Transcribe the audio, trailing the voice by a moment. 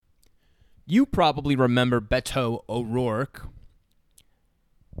You probably remember Beto O'Rourke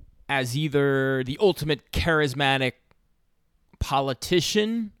as either the ultimate charismatic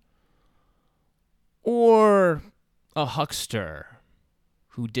politician or a huckster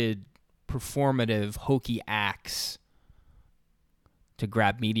who did performative, hokey acts to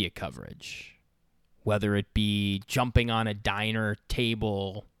grab media coverage, whether it be jumping on a diner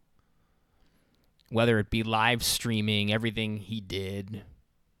table, whether it be live streaming everything he did,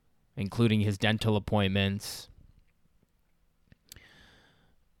 including his dental appointments,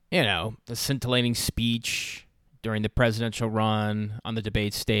 the scintillating speech during the presidential run on the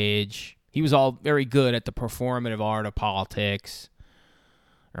debate stage. He was all very good at the performative art of politics.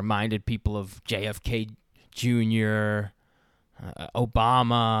 Reminded people of JFK Jr.,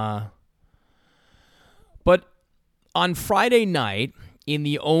 Obama. But on Friday night, in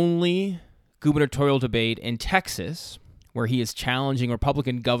the only gubernatorial debate in Texas, where he is challenging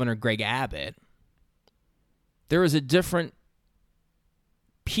Republican Governor Greg Abbott, there is a different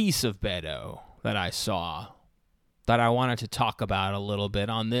piece of Beto that I saw that I wanted to talk about a little bit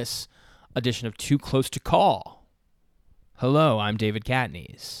on this edition of Too Close to Call. Hello, I'm David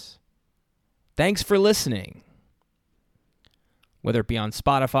Katniss. Thanks for listening. Whether it be on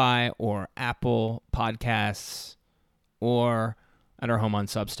Spotify or Apple Podcasts or at our home on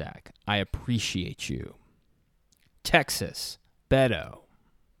Substack, I appreciate you. Texas, Beto.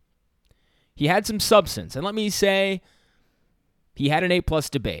 He had some substance, and let me say, he had an A-plus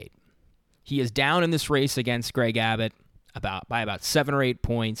debate. He is down in this race against Greg Abbott by about 7 or 8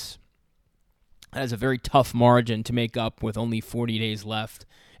 points. That is a very tough margin to make up with only 40 days left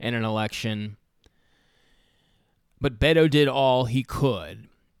in an election. But Beto did all he could,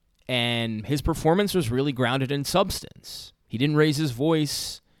 and his performance was really grounded in substance. He didn't raise his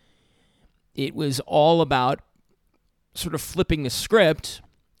voice. It was all about sort of flipping the script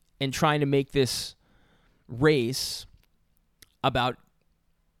and trying to make this race about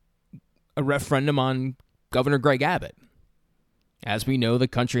a referendum on Governor Greg Abbott. As we know, the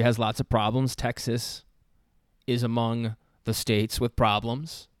country has lots of problems. Texas is among the states with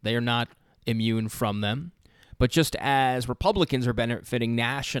problems. They are not immune from them. But just as Republicans are benefiting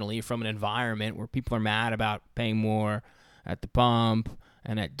nationally from an environment where people are mad about paying more at the pump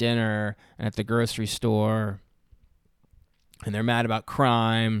and at dinner and at the grocery store, and they're mad about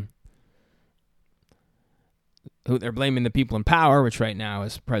crime, who they're blaming the people in power, which right now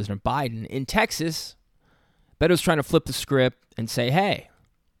is President Biden. In Texas, Beto's trying to flip the script and say, hey,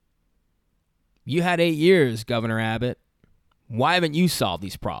 you had 8 years, Governor Abbott. Why haven't you solved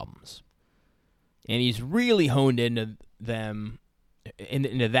these problems? And he's really honed into them,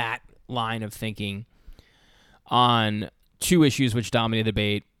 into that line of thinking on 2 issues which dominated the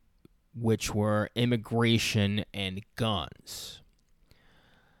debate, which were immigration and guns.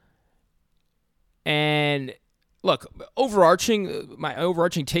 And look, my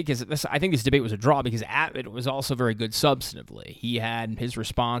overarching take is that I think this debate was a draw because Abbott was also very good substantively. He had his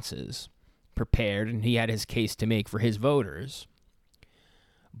responses prepared, and he had his case to make for his voters.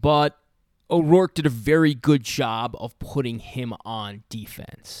 But O'Rourke did a very good job of putting him on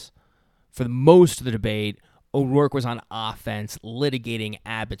defense. For most of the debate, O'Rourke was on offense, litigating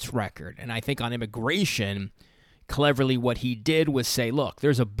Abbott's record. And I think on immigration, cleverly what he did was say, look,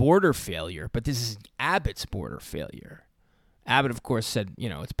 there's a border failure, but this is Abbott's border failure. Abbott, of course, said,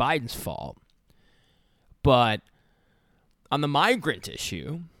 it's Biden's fault. But on the migrant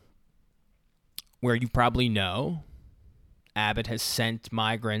issue, where you probably know, Abbott has sent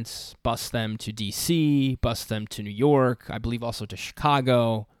migrants, bus them to D.C., bus them to New York, I believe also to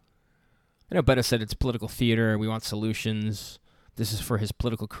Chicago. I know Beto said it's political theater. We want solutions. This is for his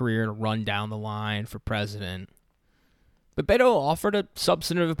political career to run down the line for president. But Beto offered a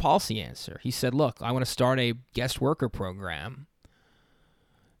substantive policy answer. He said, look, I want to start a guest worker program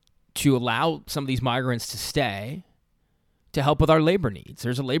to allow some of these migrants to stay to help with our labor needs.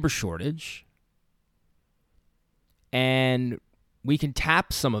 There's a labor shortage. And we can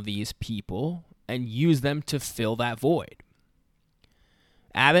tap some of these people and use them to fill that void.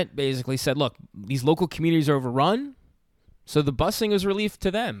 Abbott basically said, look, these local communities are overrun, so the busing is relief to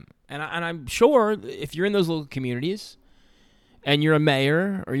them. And I'm sure if you're in those local communities and you're a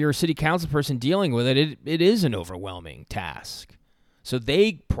mayor or you're a city council person dealing with it, it is an overwhelming task. So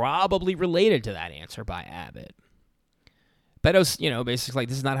they probably related to that answer by Abbott. Beto's, basically like,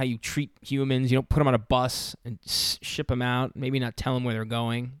 this is not how you treat humans. You don't put them on a bus and ship them out, maybe not tell them where they're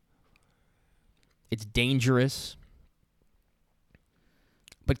going. It's dangerous.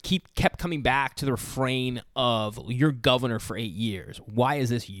 But kept coming back to the refrain of, you're governor for 8 years. Why is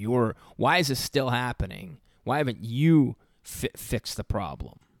this still happening? Why haven't you fixed the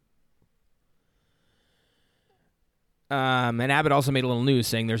problem? And Abbott also made a little news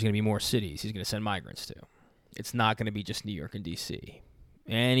saying there's going to be more cities he's going to send migrants to. It's not going to be just New York and D.C.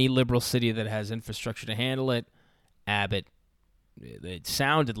 Any liberal city that has infrastructure to handle it, it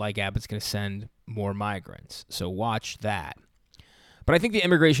sounded like Abbott's going to send more migrants. So watch that. But I think the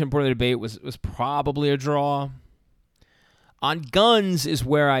immigration part of the debate was probably a draw. On guns is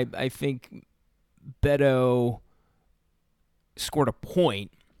where I think Beto scored a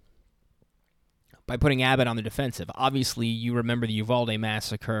point by putting Abbott on the defensive. Obviously, you remember the Uvalde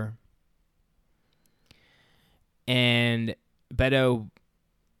massacre. And Beto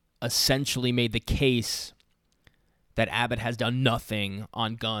essentially made the case that Abbott has done nothing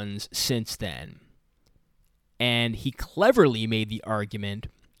on guns since then. And he cleverly made the argument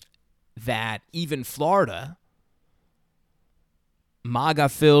that even Florida,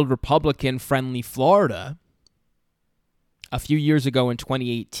 MAGA-filled, Republican-friendly Florida, a few years ago in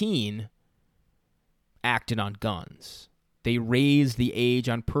 2018, acted on guns. They raised the age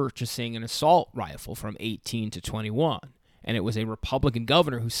on purchasing an assault rifle from 18 to 21. And it was a Republican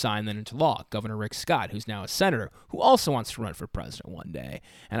governor who signed that into law, Governor Rick Scott, who's now a senator, who also wants to run for president one day.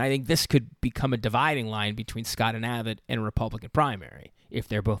 And I think this could become a dividing line between Scott and Abbott in a Republican primary, if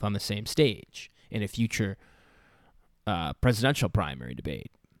they're both on the same stage in a future presidential primary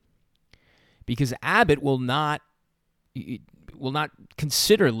debate. Because Abbott will not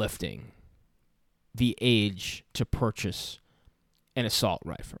consider lifting the age to purchase an assault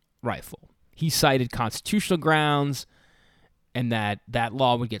rifle. He cited constitutional grounds and that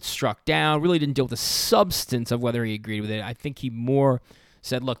law would get struck down. Really didn't deal with the substance of whether he agreed with it. I think he more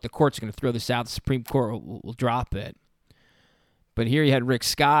said, look, the court's going to throw this out. The Supreme Court will drop it. But here you had Rick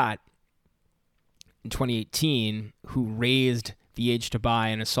Scott in 2018 who raised the age to buy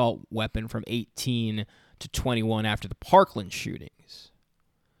an assault weapon from 18 to 21 after the Parkland shootings.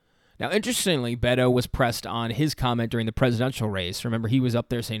 Now, interestingly, Beto was pressed on his comment during the presidential race. Remember, he was up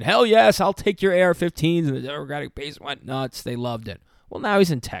there saying, hell yes, I'll take your AR-15s, and the Democratic base went nuts. They loved it. Well, now he's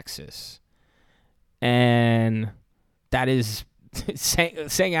in Texas. And that is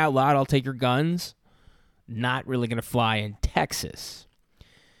saying out loud, I'll take your guns, not really going to fly in Texas.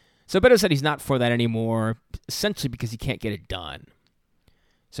 So Beto said he's not for that anymore, essentially because he can't get it done.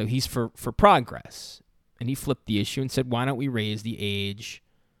 So he's for progress. And he flipped the issue and said, why don't we raise the age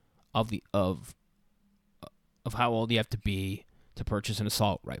of how old you have to be to purchase an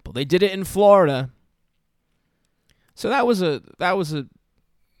assault rifle. They did it in Florida. So that was a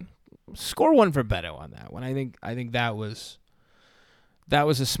score one for Beto on that one. I think that was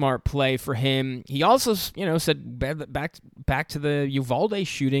a smart play for him. He also, said back to the Uvalde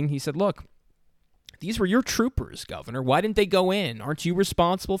shooting. He said, "Look, these were your troopers, Governor. Why didn't they go in? Aren't you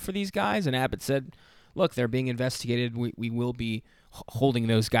responsible for these guys?" And Abbott said, "Look, they're being investigated. We will be holding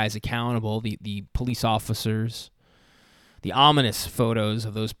those guys accountable, the police officers, the ominous photos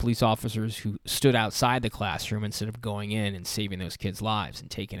of those police officers who stood outside the classroom instead of going in and saving those kids' lives and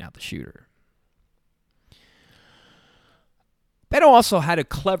taking out the shooter." Beto also had a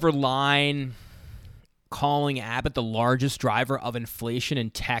clever line calling Abbott the largest driver of inflation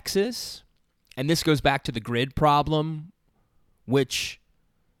in Texas. And this goes back to the grid problem, which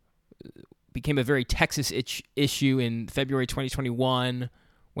became a very Texas issue in February 2021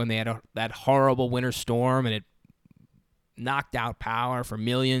 when they had that horrible winter storm and it knocked out power for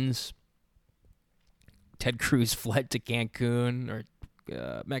millions. Ted Cruz fled to Cancun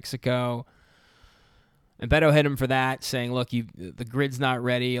or Mexico. And Beto hit him for that, saying, look, the grid's not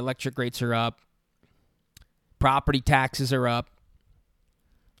ready, electric rates are up, property taxes are up.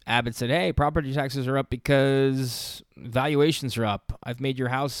 Abbott said, hey, property taxes are up because valuations are up. I've made your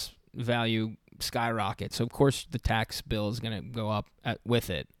house value skyrocket. So, of course, the tax bill is going to go up with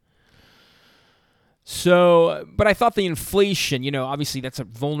it. So, but I thought the inflation, obviously that's a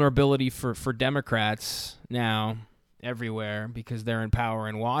vulnerability for Democrats now everywhere because they're in power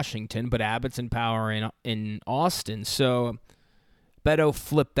in Washington, but Abbott's in power in Austin. So Beto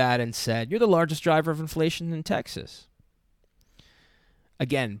flipped that and said, you're the largest driver of inflation in Texas.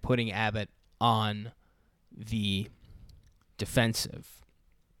 Again, putting Abbott on the defensive.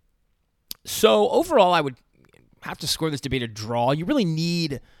 So overall, I would have to score this debate a draw. You really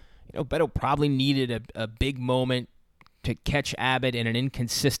need, Beto probably needed a big moment to catch Abbott in an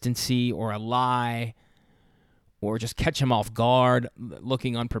inconsistency or a lie or just catch him off guard,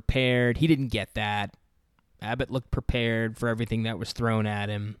 looking unprepared. He didn't get that. Abbott looked prepared for everything that was thrown at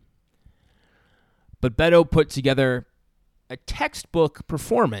him. But Beto put together a textbook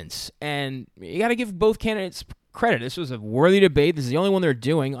performance, and you got to give both candidates credit. This was a worthy debate. This is the only one they're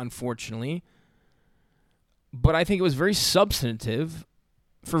doing, unfortunately. But I think it was very substantive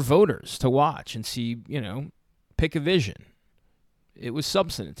for voters to watch and see, pick a vision. It was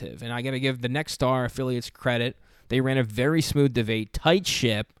substantive, and I got to give the Next Star affiliates credit. They ran a very smooth debate, tight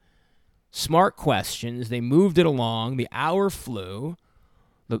ship, smart questions. They moved it along. The hour flew.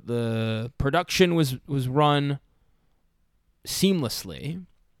 The production was run seamlessly.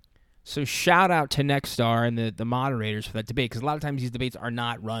 So shout out to Next Star and the moderators for that debate, because a lot of times these debates are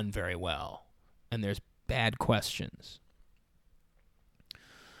not run very well, and there's bad questions.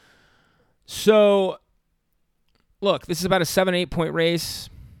 So, look, this is about a 7-8 point race.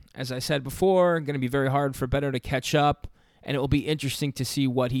 As I said before, going to be very hard for Beto to catch up, and it will be interesting to see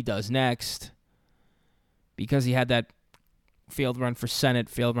what he does next, because he had that failed run for Senate,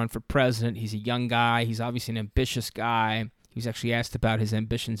 failed run for president. He's a young guy. He's obviously an ambitious guy. He was actually asked about his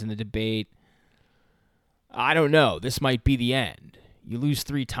ambitions in the debate. I don't know. This might be the end. You lose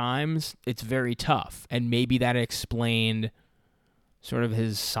 3 times, it's very tough, and maybe that explained sort of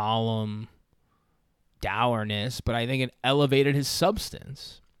his solemn dourness, but I think it elevated his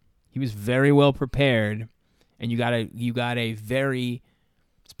substance. He was very well prepared, and you got a very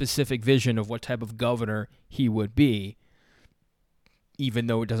specific vision of what type of governor he would be, even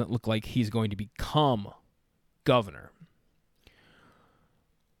though it doesn't look like he's going to become governor.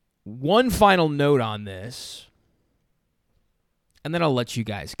 One final note on this, and then I'll let you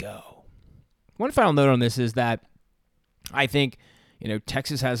guys go. One final note on this is that I think,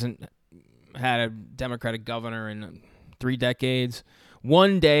 Texas hasn't had a Democratic governor in 3 decades.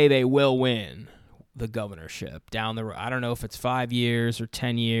 One day they will win the governorship down the road. I don't know if it's 5 years or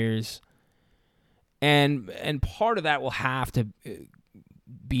 10 years. And part of that will have to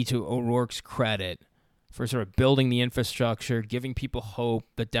be to O'Rourke's credit for sort of building the infrastructure, giving people hope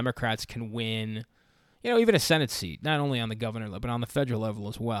that Democrats can win, even a Senate seat, not only on the governor level, but on the federal level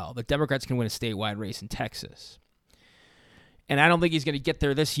as well. The Democrats can win a statewide race in Texas. And I don't think he's going to get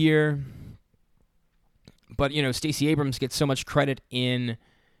there this year. But, Stacey Abrams gets so much credit in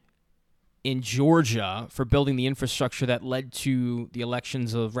Georgia for building the infrastructure that led to the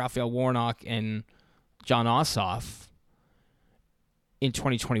elections of Raphael Warnock and John Ossoff in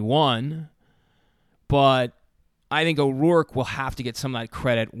 2021. But I think O'Rourke will have to get some of that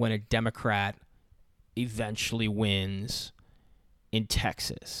credit when a Democrat eventually wins in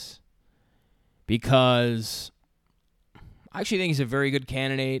Texas. Because I actually think he's a very good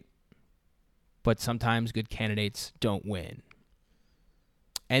candidate, but sometimes good candidates don't win.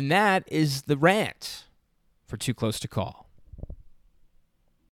 And that is the rant for Too Close to Call.